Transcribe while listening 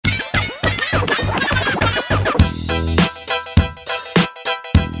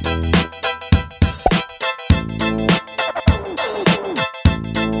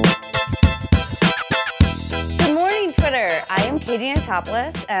Katie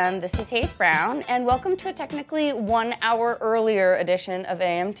Notopoulos, and this is Hayes Brown, and welcome to a technically 1 hour earlier edition of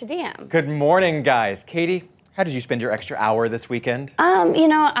AM to DM. Good morning, guys. Katie, how did you spend your extra hour this weekend?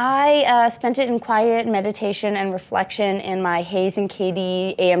 I spent it in quiet meditation and reflection in my Hayes and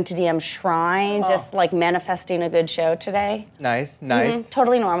Katie AM to DM shrine, just like manifesting a good show today. Nice.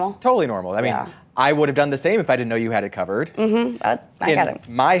 Totally normal. Totally normal. I mean, Yeah. I would have done the same if I didn't know you had it covered. I got it.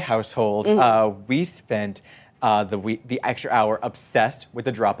 In my household, we spent the extra hour obsessed with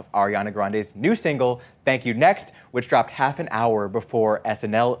the drop of Ariana Grande's new single, Thank You Next, which dropped half an hour before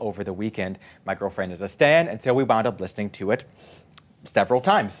SNL over the weekend. My girlfriend is a stan, and so we wound up listening to it several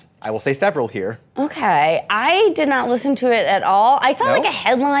times. I will say several here. Okay, I did not listen to it at all. I saw like a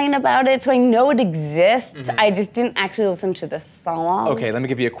headline about it, so I know it exists. I just didn't actually listen to the song. Okay, let me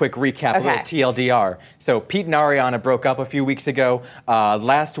give you a quick recap, a little TLDR. So Pete and Ariana broke up a few weeks ago.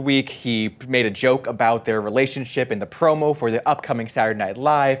 Last week, he made a joke about their relationship in the promo for the upcoming Saturday Night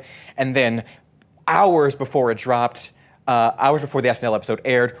Live. And then hours before it dropped, hours before the SNL episode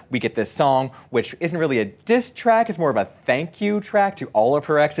aired, we get this song, which isn't really a diss track, it's more of a thank you track to all of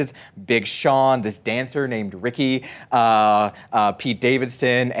her exes. Big Sean, this dancer named Ricky, Pete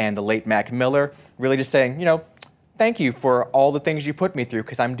Davidson, and the late Mac Miller, really just saying, thank you for all the things you put me through,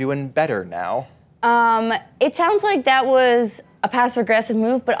 because I'm doing better now. It sounds like that was a passive-aggressive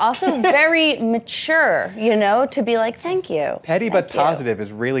move, but also very mature, to be like, thank you. Petty but positive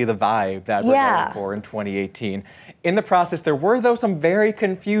is really the vibe that we're going for in 2018. In the process, there were, though, some very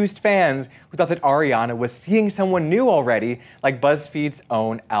confused fans who thought that Ariana was seeing someone new already, like BuzzFeed's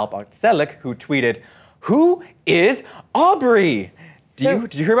own Alp Selik, who tweeted, "Who is Aubrey?"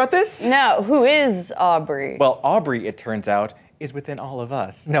 Did you hear about this? No, who is Aubrey? Well, Aubrey, it turns out, is within all of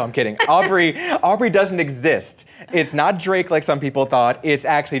us. No, I'm kidding. Aubrey doesn't exist. It's not Drake like some people thought. It's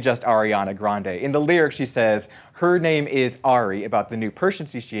actually just Ariana Grande. In the lyrics, she says her name is Ari, about the new person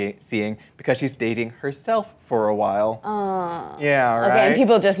she's seeing because she's dating herself for a while. Yeah, right? Okay, and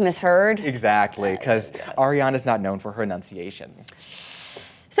people just misheard? Exactly, because Ariana's not known for her enunciation.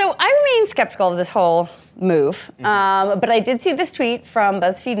 So I remain skeptical of this whole move, but I did see this tweet from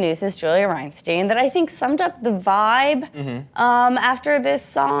BuzzFeed News' Julia Reinstein that I think summed up the vibe after this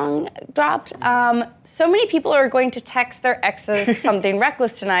song dropped. So many people are going to text their exes something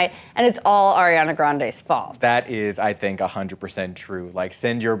reckless tonight, and it's all Ariana Grande's fault. That is, I think, 100% true. Like,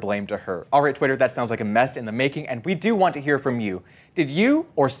 send your blame to her. All right, Twitter, that sounds like a mess in the making, and we do want to hear from you. Did you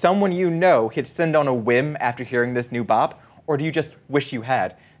or someone you know hit send on a whim after hearing this new bop? Or do you just wish you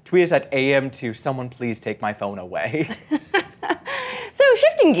had? Tweet us at AM to someone please take my phone away. So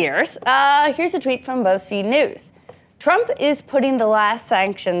shifting gears, here's a tweet from BuzzFeed News. Trump is putting the last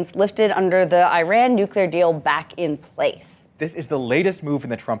sanctions lifted under the Iran nuclear deal back in place. This is the latest move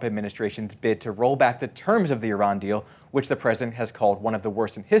in the Trump administration's bid to roll back the terms of the Iran deal, which the president has called one of the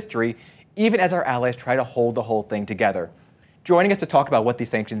worst in history, even as our allies try to hold the whole thing together. Joining us to talk about what these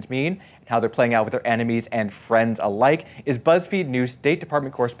sanctions mean and how they're playing out with their enemies and friends alike is BuzzFeed News State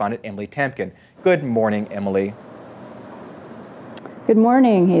Department correspondent Emily Tamkin. Good morning, Emily. Good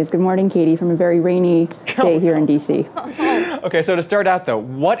morning, Hayes. Good morning, Katie, from a very rainy day here in D.C. Okay, so to start out, though,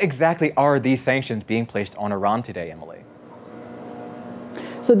 what exactly are these sanctions being placed on Iran today, Emily?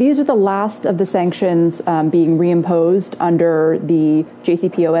 So these are the last of the sanctions being reimposed under the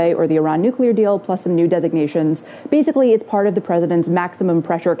JCPOA or the Iran nuclear deal, plus some new designations. Basically, it's part of the president's maximum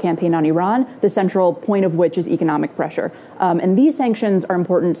pressure campaign on Iran, the central point of which is economic pressure. And these sanctions are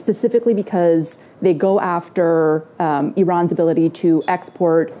important specifically because they go after Iran's ability to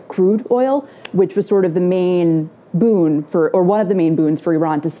export crude oil, which was sort of the main boon or one of the main boons for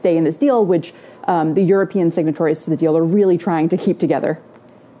Iran to stay in this deal, which the European signatories to the deal are really trying to keep together.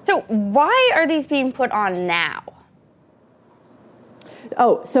 So why are these being put on now?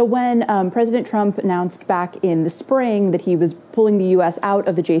 So when President Trump announced back in the spring that he was pulling the U.S. out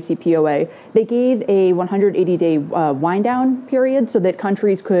of the JCPOA, they gave a 180-day wind down period so that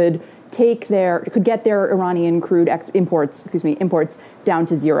countries could get their Iranian crude imports down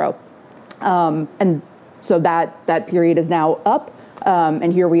to zero. And so that period is now up.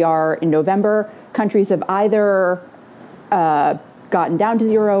 And here we are in November. Countries have either gotten down to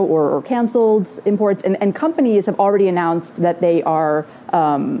zero or canceled imports, and companies have already announced that they are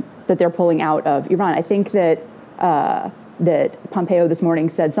that they're pulling out of Iran. I think that Pompeo this morning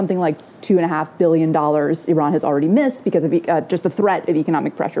said something like $2.5 billion Iran has already missed because of just the threat of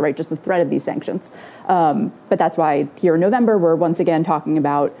economic pressure, right? Just the threat of these sanctions. But that's why here in November we're once again talking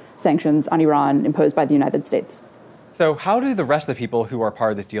about sanctions on Iran imposed by the United States. So how do the rest of the people who are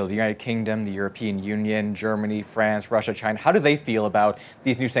part of this deal, the United Kingdom, the European Union, Germany, France, Russia, China, how do they feel about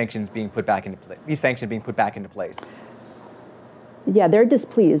these new sanctions being put back into place? Yeah, they're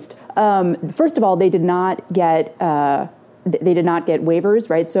displeased. First of all, they did not get waivers,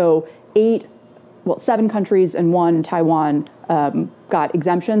 right? So 7 countries and 1, Taiwan, got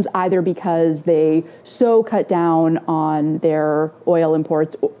exemptions, either because they so cut down on their oil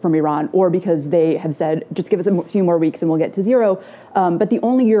imports from Iran, or because they have said, just give us a few more weeks and we'll get to zero. But the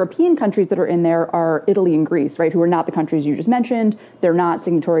only European countries that are in there are Italy and Greece, right, who are not the countries you just mentioned. They're not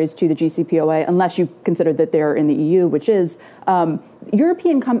signatories to the JCPOA, unless you consider that they're in the EU, which is.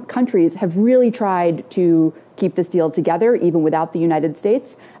 European countries have really tried to keep this deal together, even without the United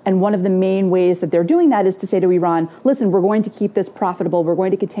States. And one of the main ways that they're doing that is to say to Iran, listen, we're going to keep this profitable. We're going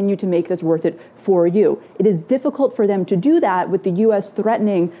to continue to make this worth it for you. It is difficult for them to do that with the U.S.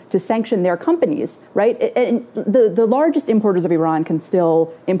 threatening to sanction their companies, right? And the largest importers of Iran can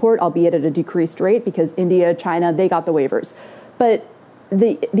still import, albeit at a decreased rate, because India, China, they got the waivers. But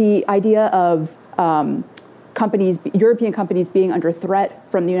the idea of European companies being under threat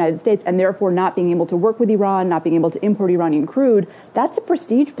from the United States and therefore not being able to work with Iran, not being able to import Iranian crude, that's a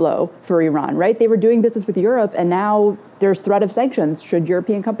prestige blow for Iran, right? They were doing business with Europe, and now there's threat of sanctions should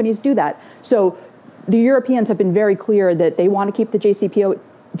European companies do that. So the Europeans have been very clear that they want to keep the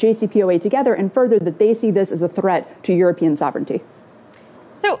JCPOA together, and further, that they see this as a threat to European sovereignty.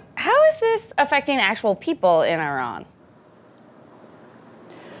 So how is this affecting actual people in Iran?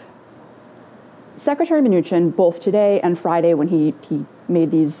 Secretary Mnuchin, both today and Friday when he made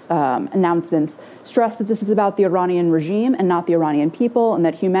these announcements, stressed that this is about the Iranian regime and not the Iranian people, and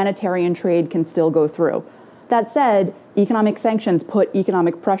that humanitarian trade can still go through. That said, economic sanctions put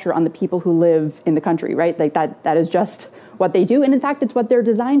economic pressure on the people who live in the country, right? Like that is just what they do. And in fact, it's what they're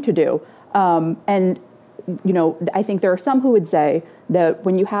designed to do. I think there are some who would say that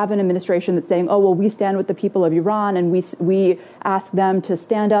when you have an administration that's saying, oh, well, we stand with the people of Iran and we ask them to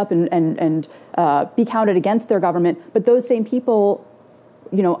stand up and be counted against their government, but those same people,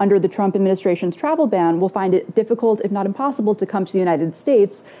 under the Trump administration's travel ban, will find it difficult, if not impossible, to come to the United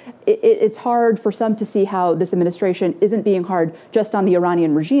States. It's hard for some to see how this administration isn't being hard just on the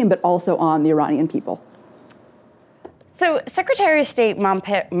Iranian regime, but also on the Iranian people. So Secretary of State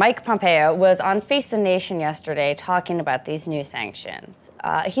Mike Pompeo was on Face the Nation yesterday talking about these new sanctions.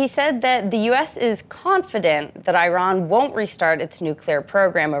 He said that the U.S. is confident that Iran won't restart its nuclear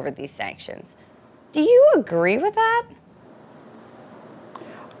program over these sanctions. Do you agree with that?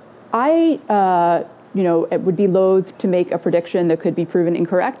 I would be loath to make a prediction that could be proven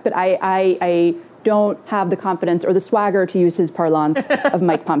incorrect, but I don't have the confidence or the swagger, to use his parlance, of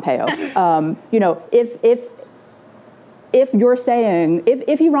Mike Pompeo. If you're saying,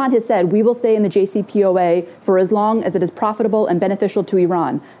 if Iran has said, we will stay in the JCPOA for as long as it is profitable and beneficial to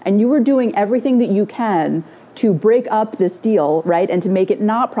Iran, and you are doing everything that you can to break up this deal, right, and to make it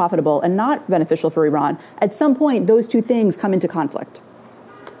not profitable and not beneficial for Iran, at some point, those two things come into conflict.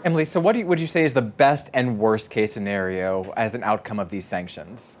 Emily, so what would you say is the best and worst case scenario as an outcome of these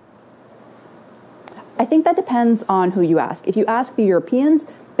sanctions? I think that depends on who you ask. If you ask the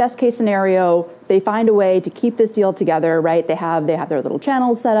Europeans, best case scenario, they find a way to keep this deal together, right? They have their little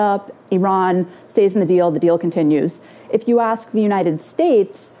channels set up. Iran stays in the deal continues. If you ask the United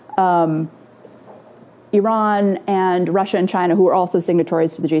States, Iran and Russia and China, who are also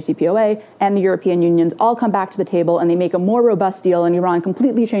signatories to the JCPOA, and the European unions all come back to the table and they make a more robust deal, and Iran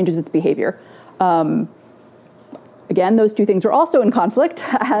completely changes its behavior. Again, those two things are also in conflict,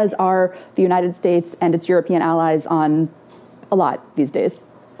 as are the United States and its European allies on a lot these days.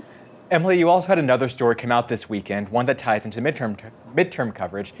 Emily, you also had another story come out this weekend, one that ties into midterm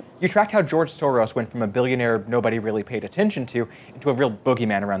coverage. You tracked how George Soros went from a billionaire nobody really paid attention to into a real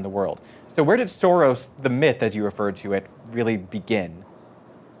boogeyman around the world. So where did Soros, the myth as you referred to it, really begin?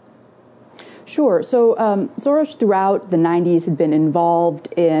 Sure. So Soros throughout the 90s had been involved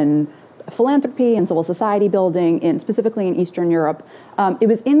in philanthropy and civil society building, specifically in Eastern Europe. It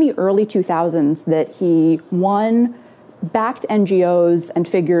was in the early 2000s that he backed NGOs and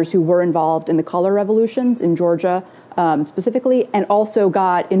figures who were involved in the color revolutions in Georgia specifically, and also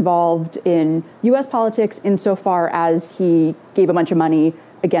got involved in U.S. politics insofar as he gave a bunch of money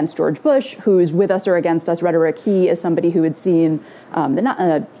against George Bush, whose with us or against us rhetoric, he is somebody who had seen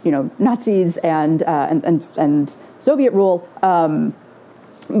the Nazis and Soviet rule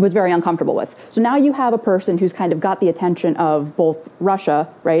was very uncomfortable with. So now you have a person who's kind of got the attention of both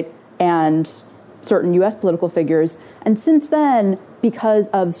Russia, right, and certain U.S. political figures. And since then, because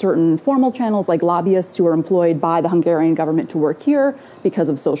of certain formal channels like lobbyists who are employed by the Hungarian government to work here, because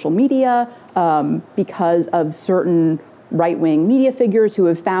of social media, because of certain right-wing media figures who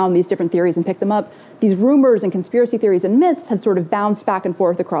have found these different theories and picked them up, these rumors and conspiracy theories and myths have sort of bounced back and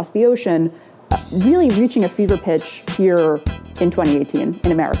forth across the ocean really reaching a fever pitch here in 2018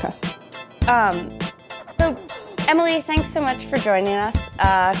 in America. So, Emily, thanks so much for joining us.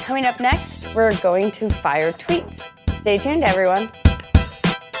 Coming up next, we're going to fire tweets. Stay tuned, everyone.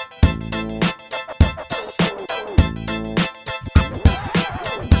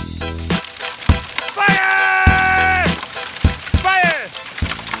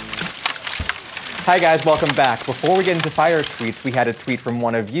 Hi guys, welcome back. Before we get into fire tweets, we had a tweet from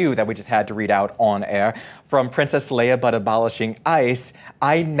one of you that we just had to read out on air. From Princess Leia but abolishing ICE,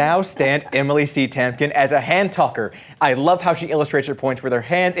 I now stand Emily C. Tamkin as a hand talker. I love how she illustrates her points with her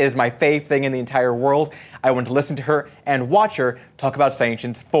hands. It is my fave thing in the entire world. I want to listen to her and watch her talk about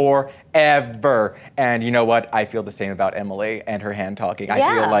sanctions forever. And you know what? I feel the same about Emily and her hand talking. Yeah.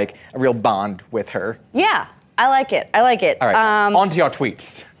 I feel like a real bond with her. Yeah, I like it. I like it. All right, on to your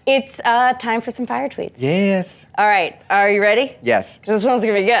tweets. It's time for some fire tweets. Yes. All right, are you ready? Yes. This one's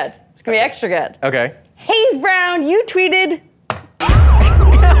gonna be good. It's gonna be extra good. Okay. Hayes Brown, you tweeted,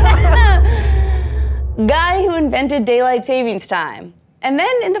 guy who invented daylight savings time. And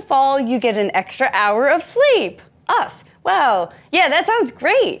then in the fall, you get an extra hour of sleep. Us. Wow. Yeah, that sounds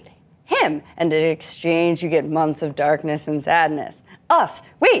great. Him. And in exchange, you get months of darkness and sadness. Us.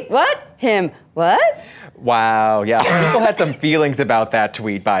 Wait, what? Him. What? Wow, yeah. People had some feelings about that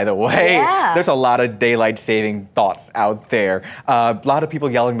tweet, by the way. Yeah. There's a lot of daylight saving thoughts out there. A lot of people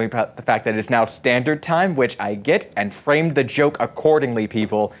yelling about the fact that it's now standard time, which I get, and framed the joke accordingly,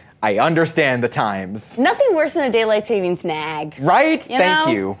 people. I understand the times. Nothing worse than a daylight savings nag. Right? Thank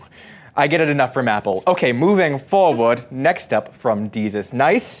you. I get it enough from Apple. Okay, moving forward. Next up from Deezus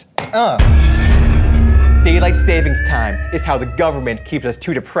Nice. Daylight savings time is how the government keeps us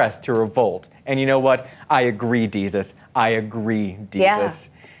too depressed to revolt. And you know what? I agree, Deezus. I agree, Deezus. Yeah.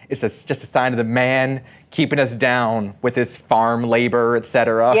 It's just a sign of the man keeping us down with his farm labor,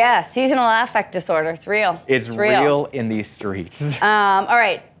 etc. Yeah, seasonal affect disorder. It's real. It's real in these streets. All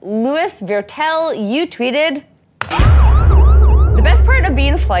right, Louis Vertel, you tweeted, the best part of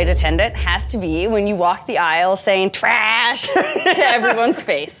being a flight attendant has to be when you walk the aisle saying trash to everyone's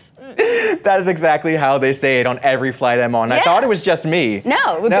face. That is exactly how they say it on every flight I'm on. Yeah. I thought it was just me.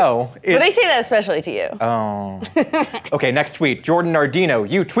 No. Well, they say that especially to you. Oh. Okay, next tweet. Jordan Nardino,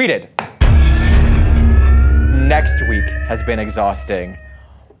 you tweeted. Next week has been exhausting.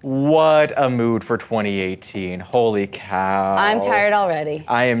 What a mood for 2018. Holy cow. I'm tired already.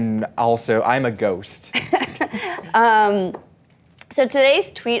 I'm a ghost. So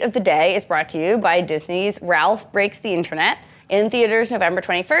today's tweet of the day is brought to you by Disney's Ralph Breaks the Internet, in theaters November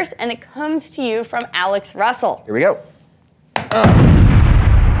 21st, and it comes to you from Alex Russell. Here we go.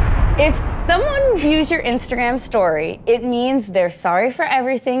 If someone views your Instagram story, it means they're sorry for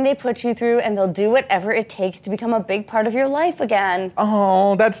everything they put you through and they'll do whatever it takes to become a big part of your life again.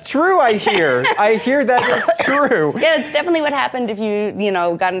 Oh, that's true, I hear. I hear that is true. Yeah, it's definitely what happened if you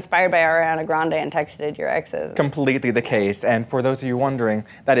got inspired by Ariana Grande and texted your exes. Completely the case. And for those of you wondering,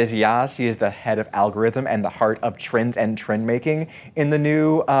 that is Yas. She is the head of algorithm and the heart of trends and trend making in the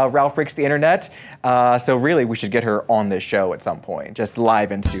new Ralph Breaks the Internet. So really, we should get her on this show at some point, just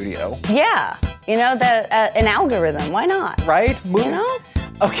live in studio. Yeah, an algorithm, why not? Right?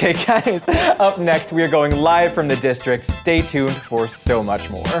 Okay, guys, up next, we are going live from the district. Stay tuned for so much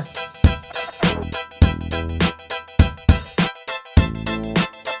more.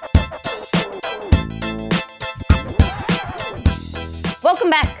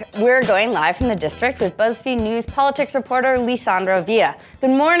 Welcome back. We're going live from the district with BuzzFeed News politics reporter Lisandra Villa. Good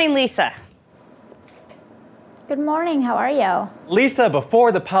morning, Lisa. Good morning, how are you? Lisa,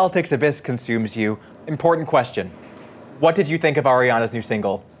 before the politics abyss consumes you, important question. What did you think of Ariana's new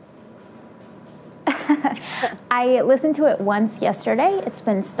single? I listened to it once yesterday. It's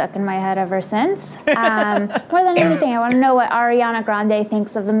been stuck in my head ever since. More than anything, I want to know what Ariana Grande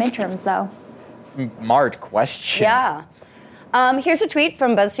thinks of the midterms, though. Smart question. Yeah. Here's a tweet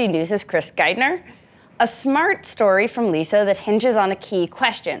from BuzzFeed News' Chris Geithner. A smart story from Lisa that hinges on a key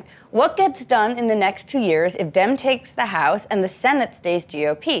question. What gets done in the next 2 years if Dem takes the House and the Senate stays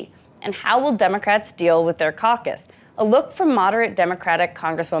GOP? And how will Democrats deal with their caucus? A look from moderate Democratic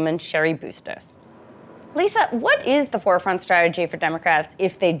Congresswoman Cheri Bustos. Lisa, what is the forefront strategy for Democrats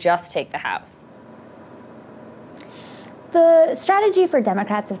if they just take the House? The strategy for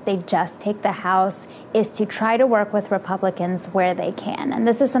Democrats, if they just take the House, is to try to work with Republicans where they can. And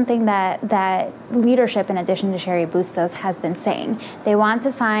this is something that leadership, in addition to Cheri Bustos, has been saying. They want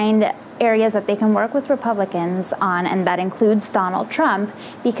to find areas that they can work with Republicans on, and that includes Donald Trump,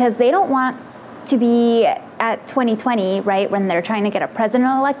 because they don't want to be at 2020, right, when they're trying to get a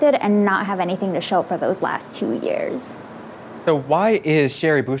president elected and not have anything to show for those last 2 years. So why is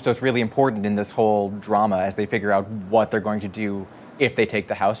Cheri Bustos really important in this whole drama as they figure out what they're going to do if they take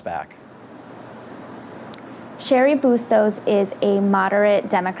the House back? Cheri Bustos is a moderate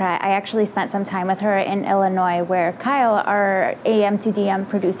Democrat. I actually spent some time with her in Illinois, where Kyle, our AM2DM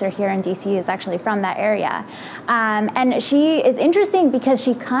producer here in DC, is actually from that area. And she is interesting because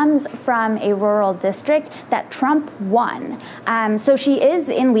she comes from a rural district that Trump won. So she is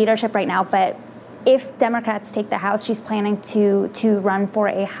in leadership right now, but if Democrats take the House, she's planning to run for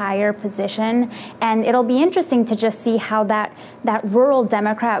a higher position, and it'll be interesting to just see how that rural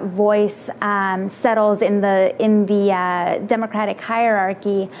Democrat voice settles in the Democratic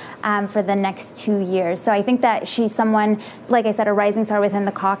hierarchy for the next 2 years. So I think that she's someone, like I said, a rising star within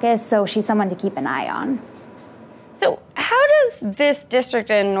the caucus. So she's someone to keep an eye on. So how does this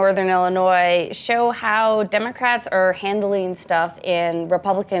district in Northern Illinois show how Democrats are handling stuff in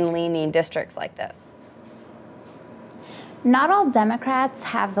Republican-leaning districts like this? Not all Democrats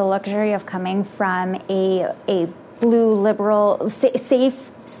have the luxury of coming from a blue, liberal, safe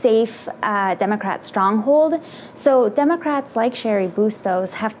Democrat stronghold. So Democrats like Cheri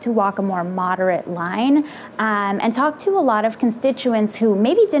Bustos have to walk a more moderate line and talk to a lot of constituents who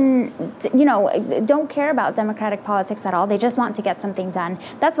maybe don't care about Democratic politics at all. They just want to get something done.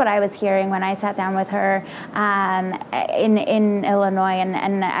 That's what I was hearing when I sat down with her in Illinois,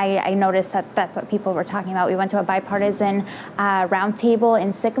 and I noticed that that's what people were talking about. We went to a bipartisan roundtable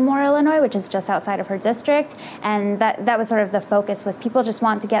in Sycamore, Illinois, which is just outside of her district, and that was sort of the focus, was people just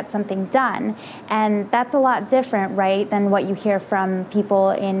want to get something done. And that's a lot different, right, than what you hear from people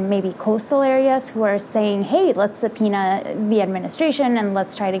in maybe coastal areas who are saying, hey, let's subpoena the administration and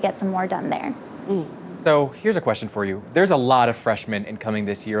let's try to get some more done there. So here's a question for you. There's a lot of freshmen incoming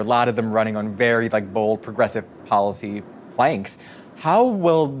this year, a lot of them running on very bold progressive policy planks. How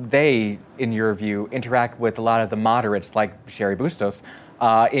will they, in your view, interact with a lot of the moderates like Cheri Bustos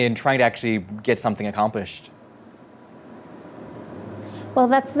in trying to actually get something accomplished? Well,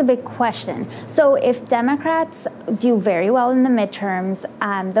 that's the big question. So if Democrats do very well in the midterms,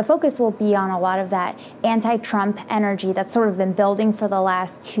 the focus will be on a lot of that anti-Trump energy that's sort of been building for the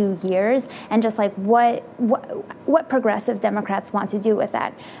last 2 years, and just like what progressive Democrats want to do with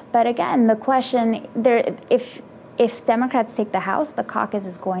that. But again, the question there, if Democrats take the House, the caucus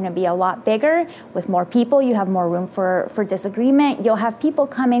is going to be a lot bigger with more people. You have more room for disagreement. You'll have people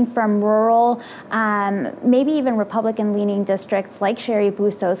coming from rural, maybe even Republican-leaning districts like Cheri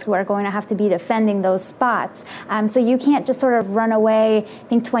Bustos, who are going to have to be defending those spots. So you can't just sort of run away. I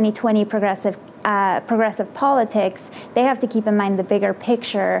think 2020 progressive politics, they have to keep in mind the bigger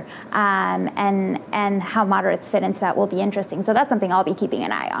picture, and how moderates fit into that will be interesting. So that's something I'll be keeping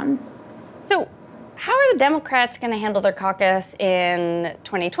an eye on. So how are the Democrats going to handle their caucus in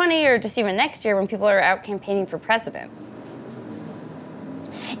 2020 or just even next year when people are out campaigning for president?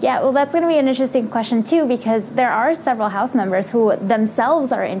 Yeah, well, that's going to be an interesting question, too, because there are several House members who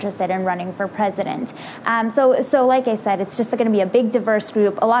themselves are interested in running for president. So like I said, it's just going to be a big, diverse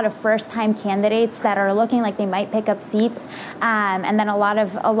group, a lot of first-time candidates that are looking like they might pick up seats. And then a lot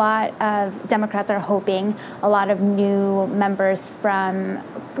of Democrats are hoping a lot of new members from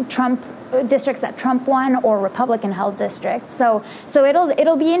Trump districts that Trump won or Republican-held districts. So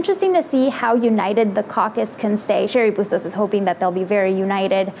it'll be interesting to see how united the caucus can stay. Cheri Bustos is hoping that they'll be very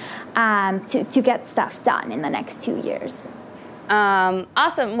united to get stuff done in the next 2 years.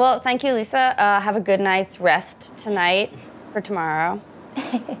 Awesome. Well, thank you, Lisa. Have a good night's rest tonight for tomorrow.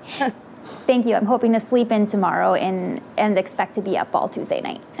 Thank you. I'm hoping to sleep in tomorrow and expect to be up all Tuesday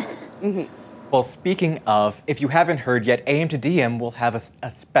night. Mm-hmm. Well, speaking of, if you haven't heard yet, AM2DM will have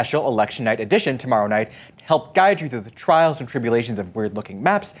a special election night edition tomorrow night to help guide you through the trials and tribulations of weird-looking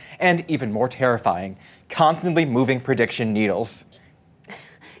maps and, even more terrifying, constantly moving prediction needles.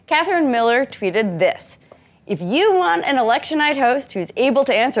 Catherine Miller tweeted this: if you want an election night host who's able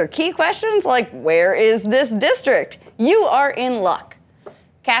to answer key questions like where is this district, you are in luck.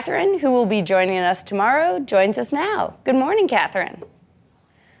 Catherine, who will be joining us tomorrow, joins us now. Good morning, Catherine.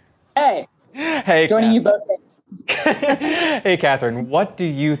 Hey. Hey, joining you both. Hey, Catherine, what do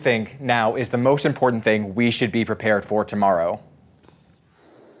you think now is the most important thing we should be prepared for tomorrow?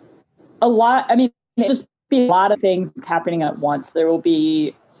 Just be a lot of things happening at once. There will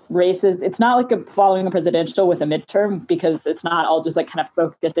be races. It's not like following a presidential with a midterm, because it's not all just kind of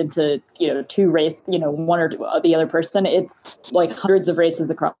focused into, two races, one or the other person. It's like hundreds of races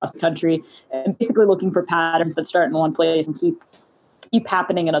across the country, and basically looking for patterns that start in one place and keep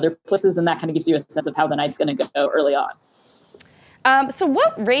happening in other places, and that kind of gives you a sense of how the night's going to go early on. So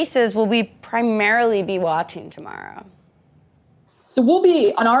what races will we primarily be watching tomorrow? So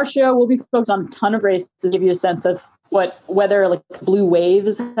on our show, we'll be focused on a ton of races to give you a sense of whether like blue wave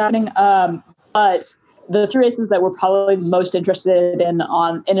is happening. But the three races that we're probably most interested in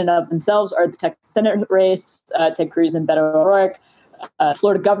and of themselves are the Texas Senate race, Ted Cruz and Beto O'Rourke,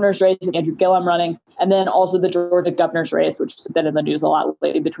 Florida governor's race with Andrew Gillum running, and then also the Georgia governor's race, which has been in the news a lot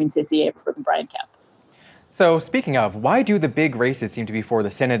lately between Stacey Abrams and Brian Kemp. So speaking of, why do the big races seem to be for the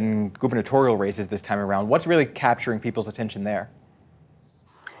Senate and gubernatorial races this time around? What's really capturing people's attention there?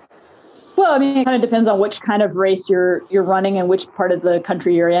 Well, I mean, it kind of depends on which kind of race you're running and which part of the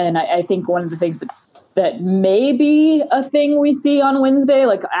country you're in. I think one of the things that may be a thing we see on Wednesday,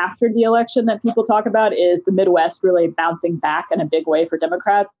 like after the election, that people talk about is the Midwest really bouncing back in a big way for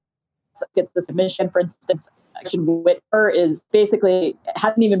Democrats. Get the submission, for instance, Gretchen Whitmer is basically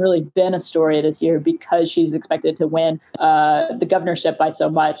hasn't even really been a story this year because she's expected to win the governorship by so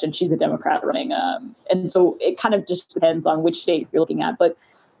much, and she's a Democrat running. And so it kind of just depends on which state you're looking at. But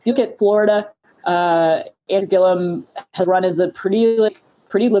if you look at Florida, Andrew Gillum has run as a pretty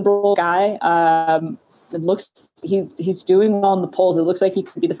liberal guy. It looks he's doing well in the polls. It looks like he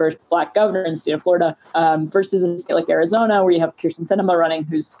could be the first Black governor in the state of Florida, versus a state like Arizona, where you have Kyrsten Sinema running,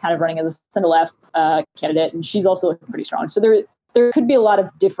 who's kind of running as a center-left candidate, and she's also looking pretty strong. So there could be a lot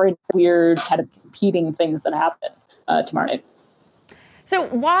of different weird kind of competing things that happen tomorrow night. So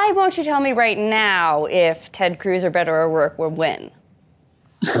why won't you tell me right now if Ted Cruz or Beto O'Rourke will win?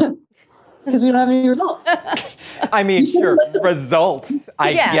 Because we don't have any results. I mean, sure, results,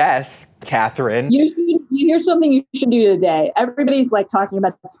 I guess, Catherine. Here's something you should do today. Everybody's like talking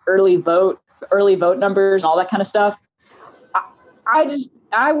about early vote numbers and all that kind of stuff.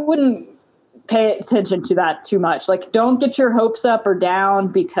 I wouldn't pay attention to that too much. Like, don't get your hopes up or down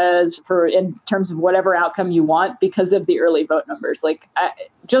because in terms of whatever outcome you want because of the early vote numbers. Like,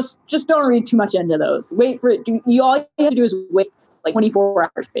 just don't read too much into those. Wait for it. All you have to do is wait like 24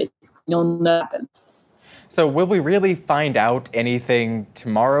 hours, basically. You'll know what happens. So will we really find out anything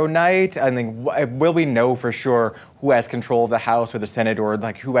tomorrow night? I mean, will we know for sure who has control of the House or the Senate, or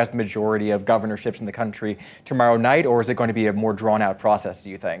like who has the majority of governorships in the country tomorrow night? Or is it going to be a more drawn out process, do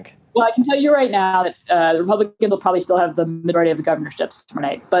you think? Well, I can tell you right now that the Republicans will probably still have the majority of the governorships tomorrow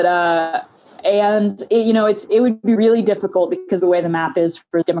night. But it would be really difficult because the way the map is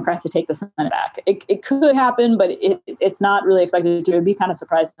for Democrats to take the Senate back. It could happen, but it's not really expected to. It would be kind of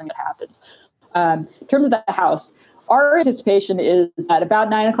surprising if it happens. In terms of the House, our anticipation is that about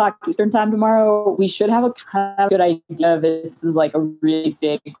 9 o'clock Eastern time tomorrow, we should have a kind of good idea of if this is like a really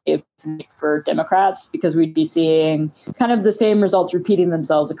big wave for Democrats, because we'd be seeing kind of the same results repeating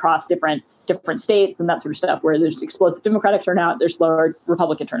themselves across different states and that sort of stuff, where there's explosive Democratic turnout, there's lower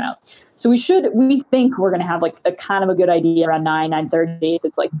Republican turnout. So we think we're going to have like a kind of a good idea around 9:30 if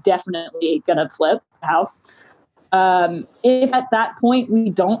it's like definitely going to flip the House. If at that point we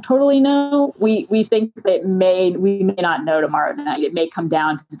don't totally know, we think that we may not know tomorrow night. It may come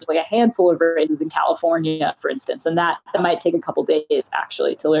down to just like a handful of races in California, for instance, and that might take a couple days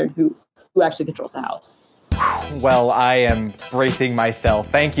actually to learn who actually controls the House. Well, I am bracing myself.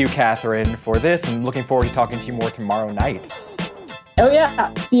 Thank you, Catherine, for this, and looking forward to talking to you more tomorrow night. Oh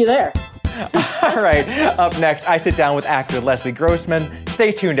yeah, see you there. All right, up next, I sit down with actor Leslie Grossman.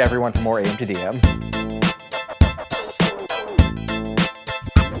 Stay tuned, everyone, for more AM to DM.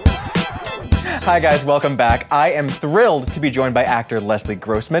 Hi guys, welcome back. I am thrilled to be joined by actor Leslie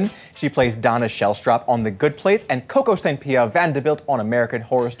Grossman. She plays Donna Shellstrop on The Good Place and Coco St. Pierre Vanderbilt on American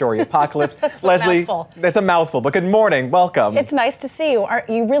Horror Story Apocalypse. That's Leslie, a mouthful. That's a mouthful, but good morning, welcome. It's nice to see you.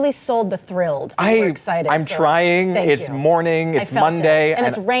 You really sold the thrilled. We're excited. I'm trying. It's morning, it's Monday. And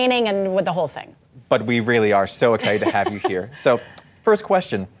it's raining and with the whole thing. But we really are so excited to have you here. So, first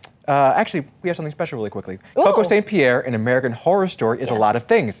question. Actually, we have something special really quickly. Ooh. Coco St. Pierre in American Horror Story is a lot of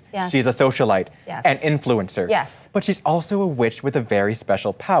things. Yes. She's a socialite, an influencer. Yes. But she's also a witch with a very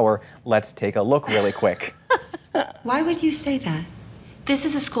special power. Let's take a look really quick. Why would you say that? This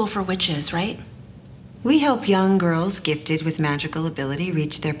is a school for witches, right? We help young girls gifted with magical ability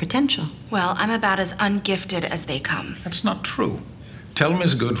reach their potential. Well, I'm about as ungifted as they come. That's not true. Tell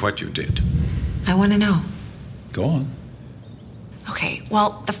Ms. Good what you did. I want to know. Go on. Okay,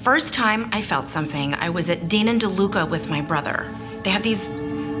 well, the first time I felt something, I was at Dean and DeLuca with my brother. They have these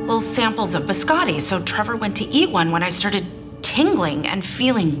little samples of biscotti, so Trevor went to eat one when I started tingling and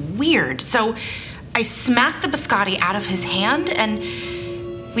feeling weird. So I smacked the biscotti out of his hand, and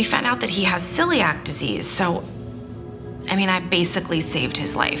we found out that he has celiac disease. So, I basically saved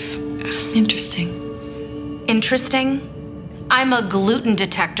his life. Interesting. Interesting? I'm a gluten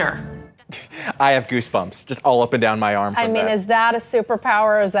detector. I have goosebumps just all up and down my arm. Is that a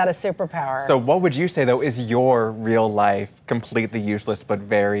superpower or is that a superpower? So what would you say, though, is your real life, completely useless but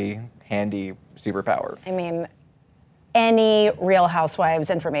very handy superpower? any Real Housewives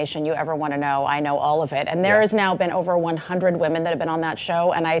information you ever want to know. I know all of it. And there has now been over 100 women that have been on that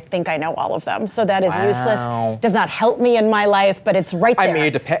show, and I think I know all of them. So that is useless. Does not help me in my life, but it's right there. I mean,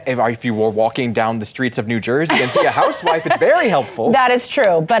 it depends. If you were walking down the streets of New Jersey and see a housewife, it's very helpful. That is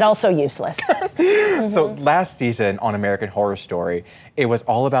true, but also useless. So last season on American Horror Story, it was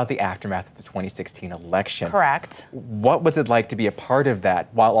all about the aftermath of the 2016 election. Correct. What was it like to be a part of that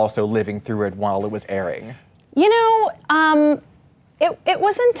while also living through it while it was airing? You know, it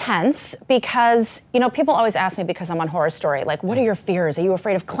was intense because, you know, people always ask me because I'm on Horror Story, like, what are your fears? Are you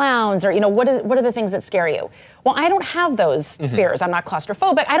afraid of clowns? Or, you know, what are the things that scare you? Well, I don't have those fears. I'm not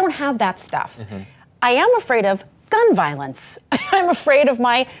claustrophobic. I don't have that stuff. I am afraid of gun violence. I'm afraid of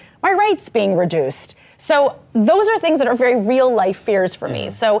my rights being reduced. So those are things that are very real life fears for me.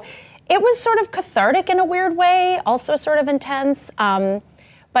 So it was sort of cathartic in a weird way, also sort of intense.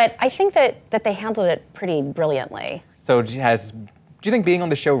 But I think that they handled it pretty brilliantly. So do you think being on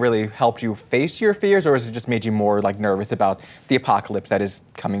the show really helped you face your fears, or has it just made you more like nervous about the apocalypse that is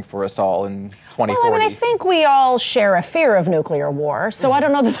coming for us all in 2040? Well, I mean, I think we all share a fear of nuclear war, so I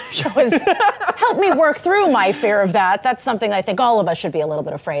don't know that the show has helped me work through my fear of that. That's something I think all of us should be a little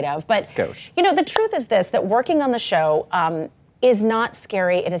bit afraid of. But, you know, the truth is this, that working on the show is not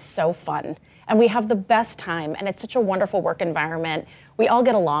scary. It is so fun. And we have the best time, and it's such a wonderful work environment. We all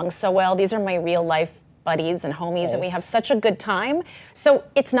get along so well. These are my real life buddies and homies, and we have such a good time. So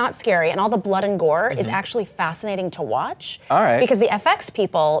it's not scary, and all the blood and gore is actually fascinating to watch. All right. Because the FX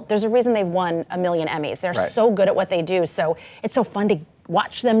people, there's a reason they've won 1 million Emmys. They're so good at what they do. So it's so fun to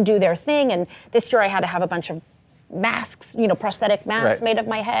watch them do their thing. And this year I had to have a bunch of masks, you know, prosthetic masks made of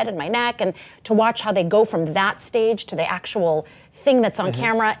my head and my neck, and to watch how they go from that stage to the actual thing that's on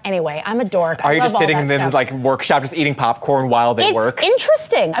camera. Anyway, I'm a dork. Are you just sitting in the like workshop just eating popcorn while they work? It's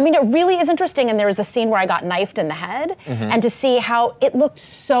interesting. I mean, it really is interesting. And there was a scene where I got knifed in the head, and to see how it looked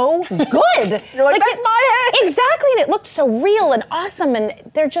so good. You're like, that's my head! Exactly, and it looked so real and awesome, and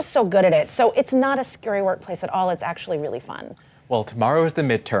they're just so good at it. So it's not a scary workplace at all. It's actually really fun. Well, tomorrow is the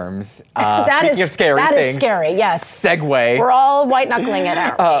midterms. Speaking of scary things. That is scary, yes. Segue. We're all white-knuckling it,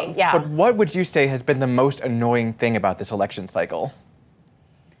 aren't we? Yeah. But what would you say has been the most annoying thing about this election cycle?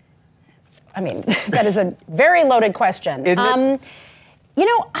 I mean, that is a very loaded question. Isn't it? You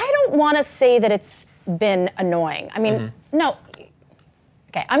know, I don't want to say that it's been annoying. I mean, no.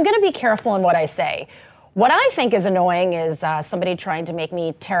 Okay, I'm going to be careful in what I say. What I think is annoying is somebody trying to make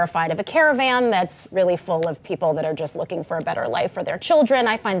me terrified of a caravan that's really full of people that are just looking for a better life for their children.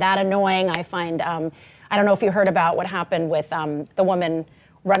 I find that annoying. I find, I don't know if you heard about what happened with the woman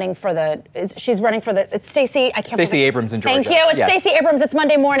running for it's Stacey, I can't Stacey Abrams in Georgia. Thank you, it's Stacey Abrams. It's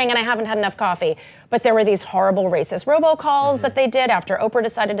Monday morning and I haven't had enough coffee. But there were these horrible racist robocalls that they did after Oprah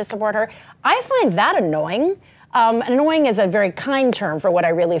decided to support her. I find that annoying. Annoying is a very kind term for what I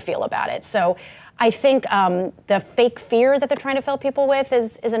really feel about it. So I think the fake fear that they're trying to fill people with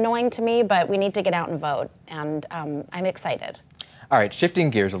is annoying to me, but we need to get out and vote, and I'm excited. All right,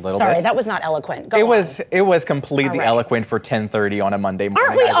 shifting gears a little bit. Sorry, that was not eloquent. It was completely eloquent for 10:30 on a Monday morning.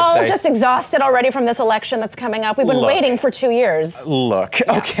 Aren't we all just exhausted already from this election that's coming up? We've been waiting for 2 years.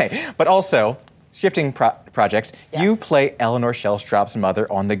 Okay, but also shifting projects. You play Eleanor Shellstrop's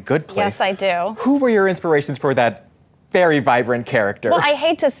mother on The Good Place. Yes, I do. Who were your inspirations for that very vibrant character? Well, I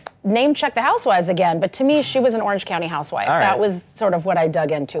hate to name check the Housewives again, but to me, she was an Orange County housewife. All right. That was sort of what I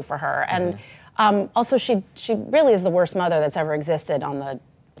dug into for her. And also, she really is the worst mother that's ever existed on the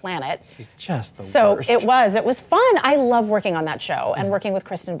planet. She's just the worst. So it was fun. I love working on that show, and working with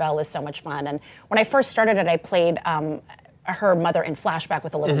Kristen Bell is so much fun. And when I first started it, I played her mother in flashback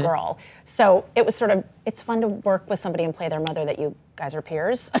with a little girl. So it was it's fun to work with somebody and play their mother that you guys are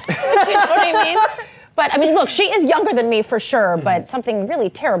peers. Do you know what I mean? But I mean, look, she is younger than me for sure, but something really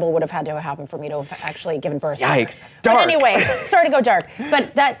terrible would have had to happen for me to have actually given birth to her. Yikes, dark. But anyway, sorry to go dark,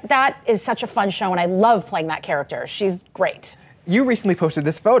 but that is such a fun show, and I love playing that character. She's great. You recently posted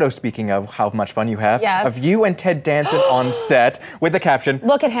this photo, speaking of how much fun you have, Yes. of you and Ted Danson on set with the caption,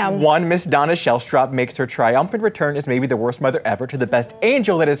 Look at him. One Miss Donna Shellstrop makes her triumphant return as maybe the worst mother ever to the best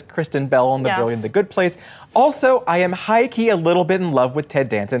angel that is Kristen Bell on the brilliant The Good Place. Also, I am high-key a little bit in love with Ted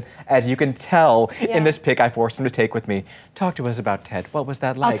Danson, as you can tell in this pic I forced him to take with me. Talk to us about Ted. What was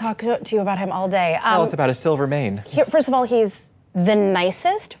that like? I'll talk to you about him all day. Tell us about his silver mane. First of all, he's the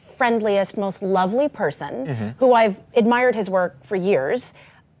nicest, friendliest, most lovely person who I've admired his work for years.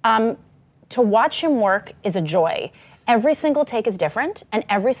 To watch him work is a joy. Every single take is different, and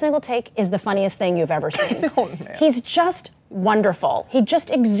every single take is the funniest thing you've ever seen. He's just wonderful. He just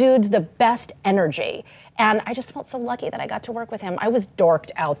exudes the best energy. And I just felt so lucky that I got to work with him. I was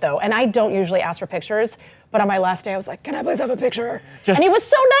dorked out though, and I don't usually ask for pictures, but on my last day I was like, can I please have a picture? And he was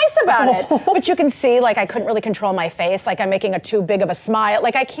so nice about it. But you can see, like, I couldn't really control my face, like I'm making a too big of a smile.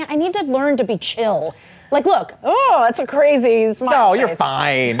 Like I need to learn to be chill. Like, look, that's a crazy smile. No, face. you're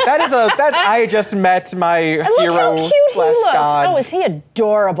fine. I just met my and hero. Look how cute he looks. God. Oh, is he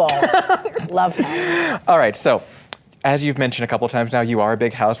adorable? Love him. All right, so as you've mentioned a couple times now, you are a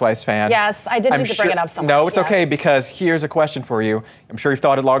big Housewives fan. Yes, I didn't mean to bring it up so much. No, it's okay, because here's a question for you. I'm sure you've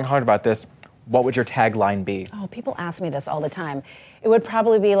thought long and hard about this. What would your tagline be? Oh, people ask me this all the time. It would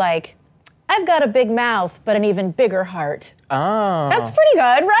probably be like, I've got a big mouth, but an even bigger heart. Oh. That's pretty good,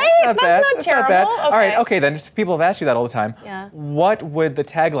 right? That's not bad. That's not terrible. Not bad. Okay. All right, okay, then people have asked you that all the time. Yeah. What would the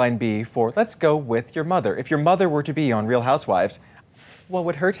tagline be for, let's go with your mother. If your mother were to be on Real Housewives, what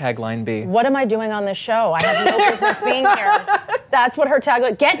would her tagline be? What am I doing on this show? I have no business being here. That's what her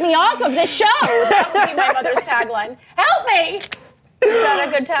tagline, get me off of this show. That would be my mother's tagline. Help me. Is that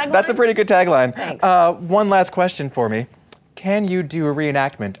a good tagline? That's a pretty good tagline. Thanks. One last question for me. Can you do a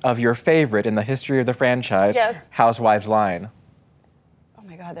reenactment of your favorite in the history of the franchise, Yes. Housewives line? Oh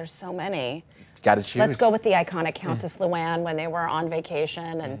my God, there's so many. Gotta choose. Let's go with the iconic Countess Luann when they were on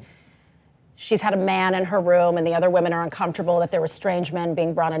vacation and she's had a man in her room and the other women are uncomfortable that there were strange men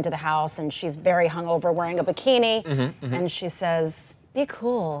being brought into the house and she's very hungover wearing a bikini and she says, be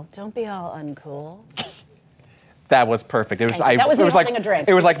cool, don't be all uncool. That was perfect. It was. That was me holding a drink.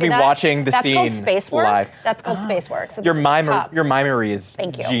 It was like See me that? watching the That's scene called space work. live. That's called space work. So Your this is a cup. mimery is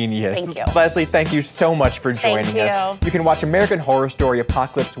Thank you. genius. Thank you. Leslie, thank you so much for joining Thank us. you. You can watch American Horror Story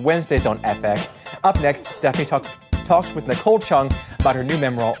Apocalypse Wednesdays on FX. Up next, Stephanie talks with Nicole Chung about her new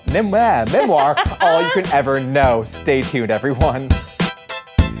memoir, All You Can Ever Know. Stay tuned, everyone.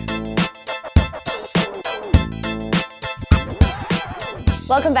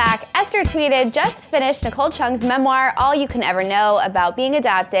 Welcome back. Esther tweeted, just finished Nicole Chung's memoir, All You Can Ever Know, about being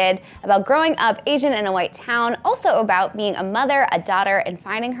adopted, about growing up Asian in a white town, also about being a mother, a daughter, and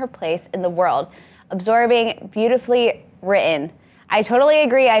finding her place in the world. Absorbing, beautifully written. I totally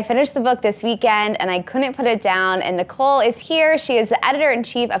agree. I finished the book this weekend and I couldn't put it down. And Nicole is here. She is the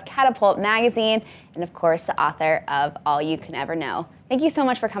editor-in-chief of Catapult Magazine and, of course, the author of All You Can Ever Know. Thank you so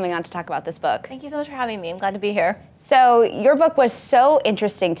much for coming on to talk about this book. Thank you so much for having me. I'm glad to be here. So your book was so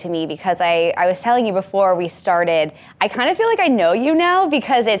interesting to me because I was telling you before we started, I kind of feel like I know you now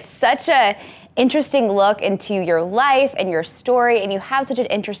because it's such a interesting look into your life and your story, and you have such an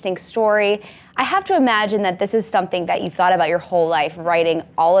interesting story. I have to imagine that this is something that you've thought about your whole life, writing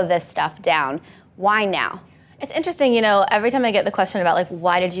all of this stuff down. Why now? It's interesting, every time I get the question about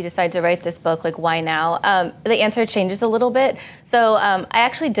why did you decide to write this book, why now? The answer changes a little bit. So I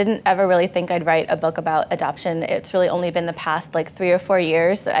actually didn't ever really think I'd write a book about adoption. It's really only been the past 3 or 4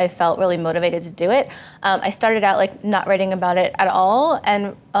 years that I felt really motivated to do it. I started out not writing about it at all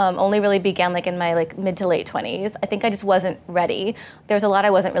and only really began in my mid to late 20s. I think I just wasn't ready. There was a lot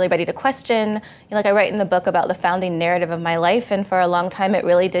I wasn't really ready to question. I write in the book about the founding narrative of my life, and for a long time it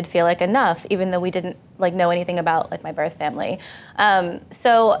really did feel like enough, even though we didn't know anything about my birth family.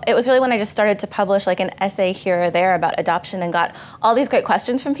 So it was really when I just started to publish an essay here or there about adoption and got all these great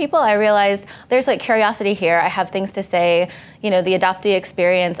questions from people, I realized there's curiosity here. I have things to say. The adoptee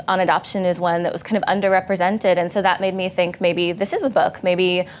experience on adoption is one that was kind of underrepresented, and so that made me think maybe this is a book.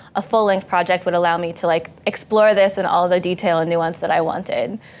 Maybe a full-length project would allow me to explore this in all the detail and nuance that I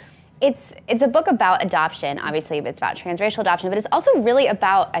wanted. It's a book about adoption. Obviously, it's about transracial adoption, but it's also really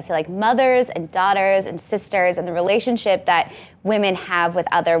about, I feel like, mothers and daughters and sisters and the relationship that women have with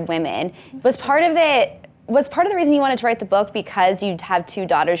other women. Was part of the reason you wanted to write the book because you have 2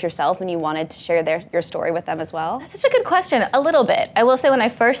 daughters yourself and you wanted to share your story with them as well? That's such a good question. A little bit. I will say when I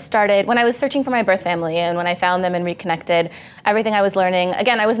was searching for my birth family and when I found them and reconnected, everything I was learning,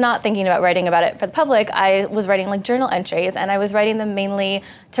 again, I was not thinking about writing about it for the public. I was writing journal entries, and I was writing them mainly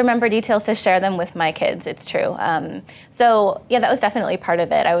to remember details to share them with my kids. It's true. So yeah, that was definitely part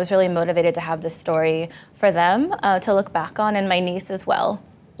of it. I was really motivated to have this story for them to look back on, and my niece as well.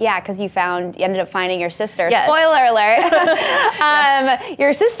 Yeah, because you ended up finding your sister. Yes. Spoiler alert.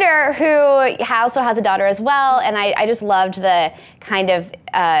 Your sister, who also has a daughter as well, and I just loved the kind of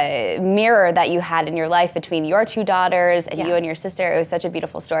mirror that you had in your life between your 2 daughters and you and your sister. It was such a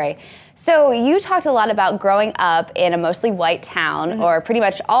beautiful story. So you talked a lot about growing up in a mostly white town, or pretty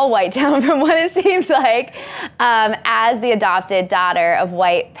much all white town from what it seems like, as the adopted daughter of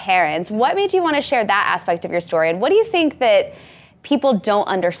white parents. What made you want to share that aspect of your story, and what do you think that people don't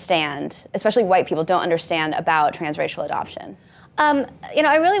understand, especially white people don't understand about transracial adoption?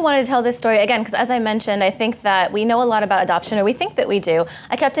 I really wanted to tell this story again because, as I mentioned, I think that we know a lot about adoption, or we think that we do.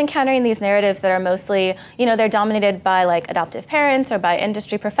 I kept encountering these narratives that are mostly, they're dominated by like adoptive parents or by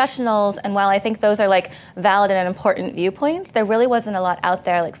industry professionals. And while I think those are like valid and important viewpoints, there really wasn't a lot out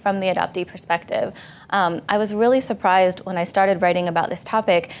there like from the adoptee perspective. I was really surprised when I started writing about this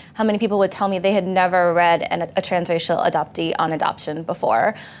topic how many people would tell me they had never read a transracial adoptee on adoption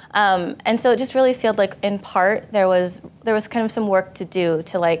before. And so it just really felt like, in part, there was kind of some work to do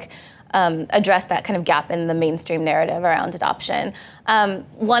to like address that kind of gap in the mainstream narrative around adoption.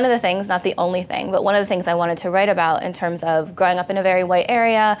 One of the things, not the only thing, but one of the things I wanted to write about in terms of growing up in a very white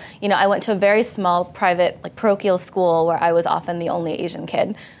area, I went to a very small private like parochial school where I was often the only Asian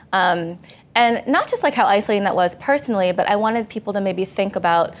kid. And not just like how isolating that was personally, but I wanted people to maybe think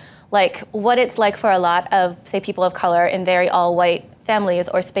about like what it's like for a lot of, say, people of color in very all-white families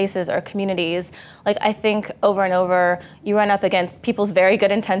or spaces or communities. Like, I think over and over you run up against people's very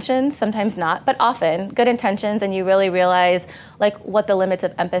good intentions, sometimes not, but often good intentions, and you really realize like what the limits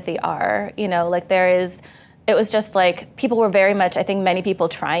of empathy are. It was just like people were very much, I think many people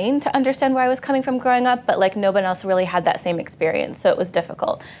trying to understand where I was coming from growing up, but like no one else really had that same experience, so it was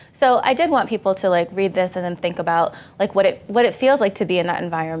difficult. So I did want people to like read this and then think about like what it feels like to be in that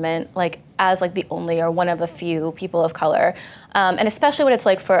environment, like as like the only or one of a few people of color, and especially what it's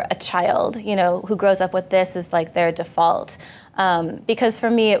like for a child, who grows up with this as like their default. Because for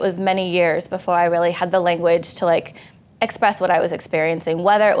me, it was many years before I really had the language to like express what I was experiencing,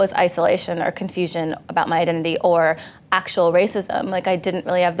 whether it was isolation or confusion about my identity or actual racism. Like, I didn't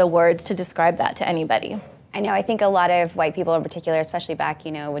really have the words to describe that to anybody. I know, I think a lot of white people in particular, especially back,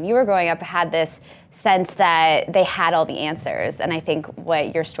 when you were growing up, had this sense that they had all the answers. And I think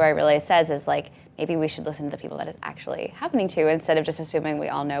what your story really says is like, maybe we should listen to the people that it's actually happening to instead of just assuming we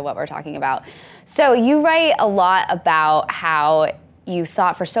all know what we're talking about. So you write a lot about how you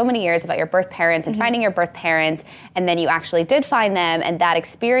thought for so many years about your birth parents and finding your birth parents, and then you actually did find them, and that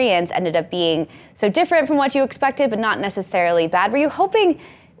experience ended up being so different from what you expected, but not necessarily bad. Were you hoping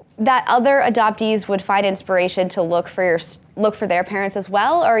that other adoptees would find inspiration to look for their parents as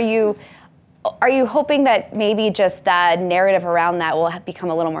well, or are you hoping that maybe just the narrative around that will become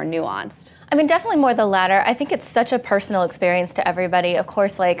a little more nuanced? I mean, definitely more the latter. I think it's such a personal experience to everybody. Of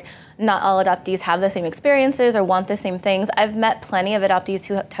course, like, not all adoptees have the same experiences or want the same things. I've met plenty of adoptees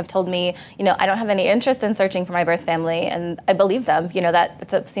who have told me, I don't have any interest in searching for my birth family, and I believe them.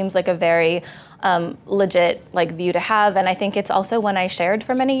 That seems like a very legit like view to have. And I think it's also one I shared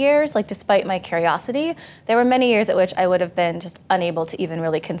for many years. Like, despite my curiosity, there were many years at which I would have been just unable to even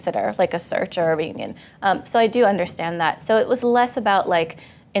really consider like a search or a reunion. So I do understand that. So it was less about like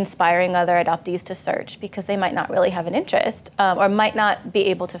inspiring other adoptees to search because they might not really have an interest or might not be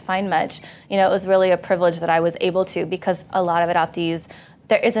able to find much. It was really a privilege that I was able to, because a lot of adoptees,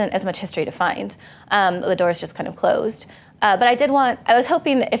 there isn't as much history to find. The door's just kind of closed. But I was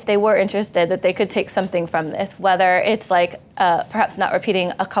hoping if they were interested that they could take something from this, whether it's like perhaps not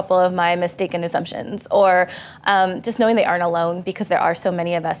repeating a couple of my mistaken assumptions, or just knowing they aren't alone, because there are so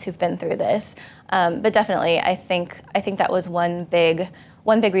many of us who've been through this. But definitely, I think that was one big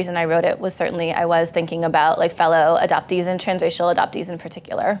reason I wrote it, was certainly I was thinking about like fellow adoptees and transracial adoptees in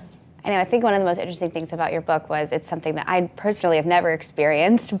particular. I think one of the most interesting things about your book was it's something that I personally have never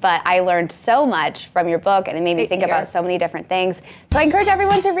experienced, but I learned so much from your book, and it made me think about so many different things. So I encourage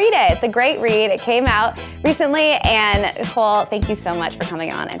everyone to read it. It's a great read. It came out recently, and Nicole, thank you so much for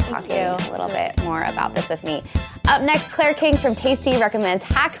coming on and talking a little bit more about this with me. Up next, Claire King from Tasty recommends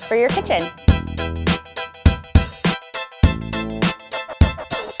hacks for your kitchen.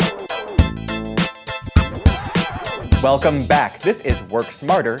 Welcome back. This is Work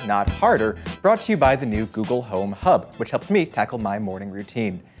Smarter, Not Harder, brought to you by the new Google Home Hub, which helps me tackle my morning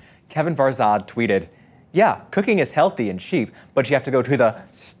routine. Kevin Varzad tweeted, "Yeah, cooking is healthy and cheap, but you have to go to the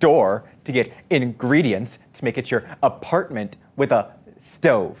store to get ingredients to make it your apartment with a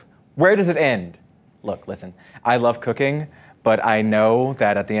stove. Where does it end?" Look, listen, I love cooking, but I know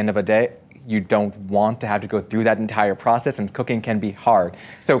that at the end of a day, you don't want to have to go through that entire process, and cooking can be hard.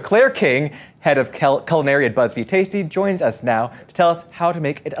 So Claire King, head of culinary at BuzzFeed Tasty, joins us now to tell us how to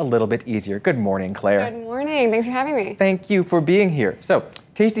make it a little bit easier. Good morning, Claire. Good morning. Thanks for having me. Thank you for being here. So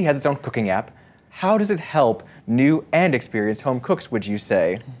Tasty has its own cooking app. How does it help new and experienced home cooks, would you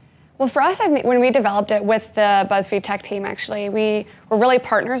say? Well, for us, when we developed it with the BuzzFeed tech team, actually, we were really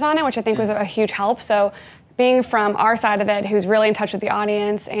partners on it, which I think was a huge help. So being from our side of it, who's really in touch with the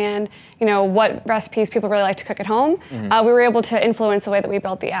audience and what recipes people really like to cook at home, we were able to influence the way that we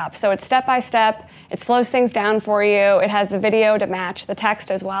built the app. So it's step by step. It slows things down for you. It has the video to match the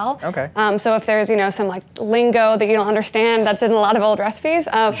text as well. Okay. So if there's some like lingo that you don't understand, that's in a lot of old recipes.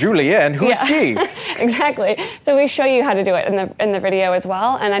 Julienne, who's she? Exactly. So we show you how to do it in the video as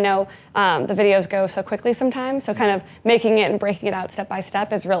well. And I know the videos go so quickly sometimes, so kind of making it and breaking it out step by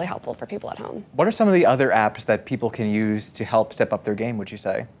step is really helpful for people at home. What are some of the other apps that people can use to help step up their game, would you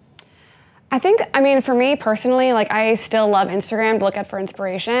say? I think, for me personally, like I still love Instagram to look at for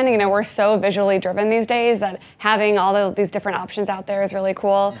inspiration. We're so visually driven these days that having all of these different options out there is really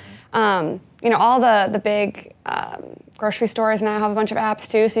cool. All the big grocery stores now have a bunch of apps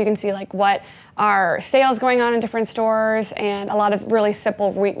too, so you can see like what are sales going on in different stores and a lot of really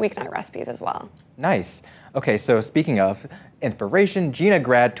simple weeknight recipes as well. Nice. Okay, so speaking of inspiration, Gina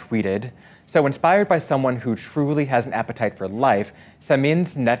Grad tweeted, "So inspired by someone who truly has an appetite for life,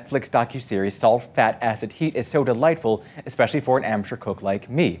 Samin's Netflix docuseries Salt, Fat, Acid, Heat is so delightful, especially for an amateur cook like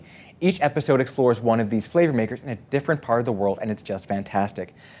me. Each episode explores one of these flavor makers in a different part of the world, and it's just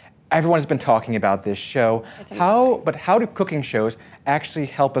fantastic." Everyone has been talking about this show. How do cooking shows actually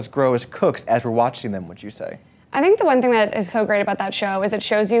help us grow as cooks as we're watching them, would you say? I think the one thing that is so great about that show is it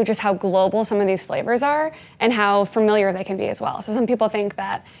shows you just how global some of these flavors are and how familiar they can be as well. So some people think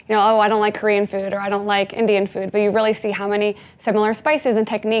that, I don't like Korean food or I don't like Indian food, but you really see how many similar spices and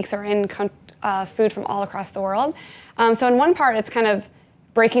techniques are in food from all across the world. So in one part, it's kind of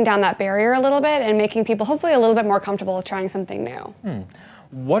breaking down that barrier a little bit and making people hopefully a little bit more comfortable with trying something new.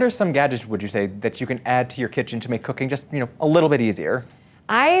 What are some gadgets, would you say, that you can add to your kitchen to make cooking just, a little bit easier?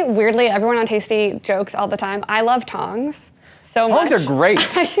 Everyone on Tasty jokes all the time, I love tongs so much. Tongs are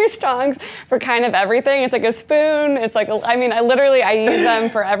great. I use tongs for kind of everything. It's like a spoon. It's like, I use them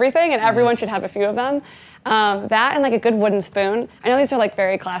for everything, and everyone should have a few of them. That and like a good wooden spoon. I know these are like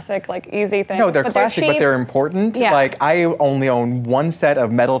very classic, like easy things. No, they're classic, but they're important. Yeah. Like I only own one set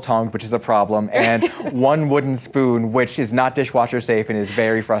of metal tongs, which is a problem, and one wooden spoon, which is not dishwasher safe and is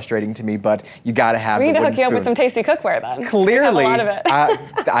very frustrating to me, but you gotta have the wooden spoon. We need to hook you up with some Tasty cookware then. Clearly. We have a lot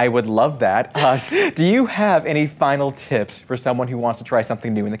of it. I would love that. Do you have any final tips for someone who wants to try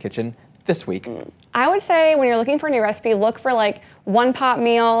something new in the kitchen this week? I would say when you're looking for a new recipe, look for like one-pot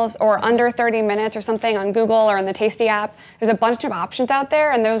meals or under 30 minutes or something on Google or in the Tasty app. There's a bunch of options out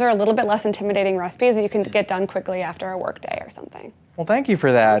there, and those are a little bit less intimidating recipes that you can get done quickly after a work day or something. Well, thank you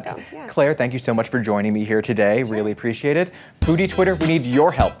for that. Yeah. Claire, thank you so much for joining me here today. Really appreciate it. Foodie Twitter, we need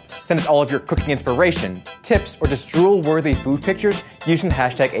your help. Send us all of your cooking inspiration, tips, or just drool-worthy food pictures using the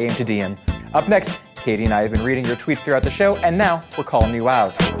hashtag #AM2DM. Up next, Katie and I have been reading your tweets throughout the show, and now we're calling you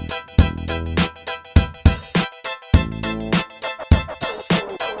out.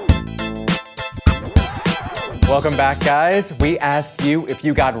 Welcome back, guys. We asked you if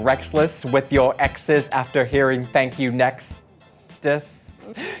you got Rexless with your exes after hearing Thank You Next.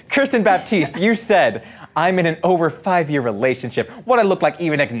 Kirsten Baptiste, you said, "I'm in an over 5-year relationship. What I look like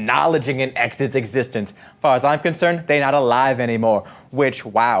even acknowledging an ex's existence. As far as I'm concerned, they're not alive anymore." Which,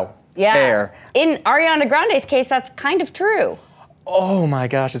 wow. Yeah. Fair. In Ariana Grande's case, that's kind of true. Oh my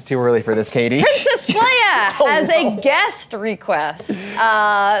gosh, it's too early for this, Katie. Princess Leia has a guest request.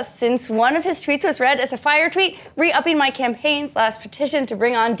 Since one of his tweets was read as a fire tweet, re-upping my campaign/petition to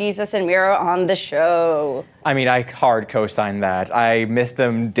bring on Desus and Mero on the show. I hard co-sign that. I miss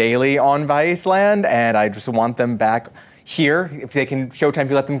them daily on Viceland, and I just want them back here. If they can, Showtime, if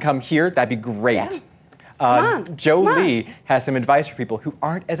you let them come here, that'd be great. Yeah. Jolie has some advice for people who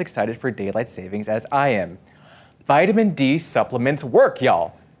aren't as excited for daylight savings as I am. Vitamin D supplements work,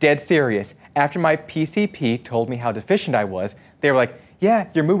 y'all. Dead serious. After my PCP told me how deficient I was, they were like, "Yeah,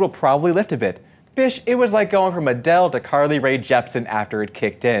 your mood will probably lift a bit." Bish, it was like going from Adele to Carly Rae Jepsen after it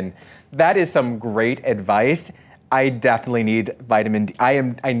kicked in. That is some great advice. I definitely need vitamin D.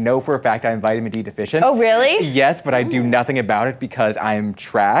 I know for a fact I'm vitamin D deficient. Oh, really? Yes, but I do nothing about it because I'm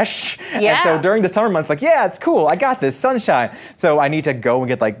trash. Yeah. And so during the summer months, it's cool. I got this sunshine. So I need to go and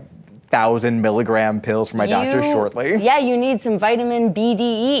get 1,000 milligram pills from my doctor shortly. Yeah, you need some vitamin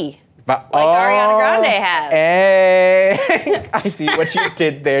BDE. Like Ariana Grande has. Hey, I see what you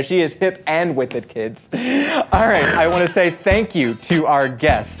did there. She is hip and with it, kids. All right, I want to say thank you to our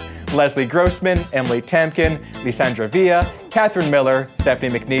guests, Leslie Grossman, Emily Tamkin, Lysandra Villa, Catherine Miller,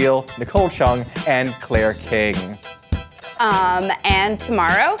 Stephanie McNeil, Nicole Chung, and Claire King. And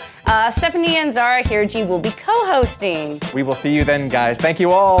tomorrow, Stephanie and Zara Hirji will be co-hosting. We will see you then, guys. Thank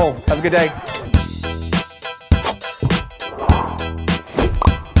you all. Have a good day.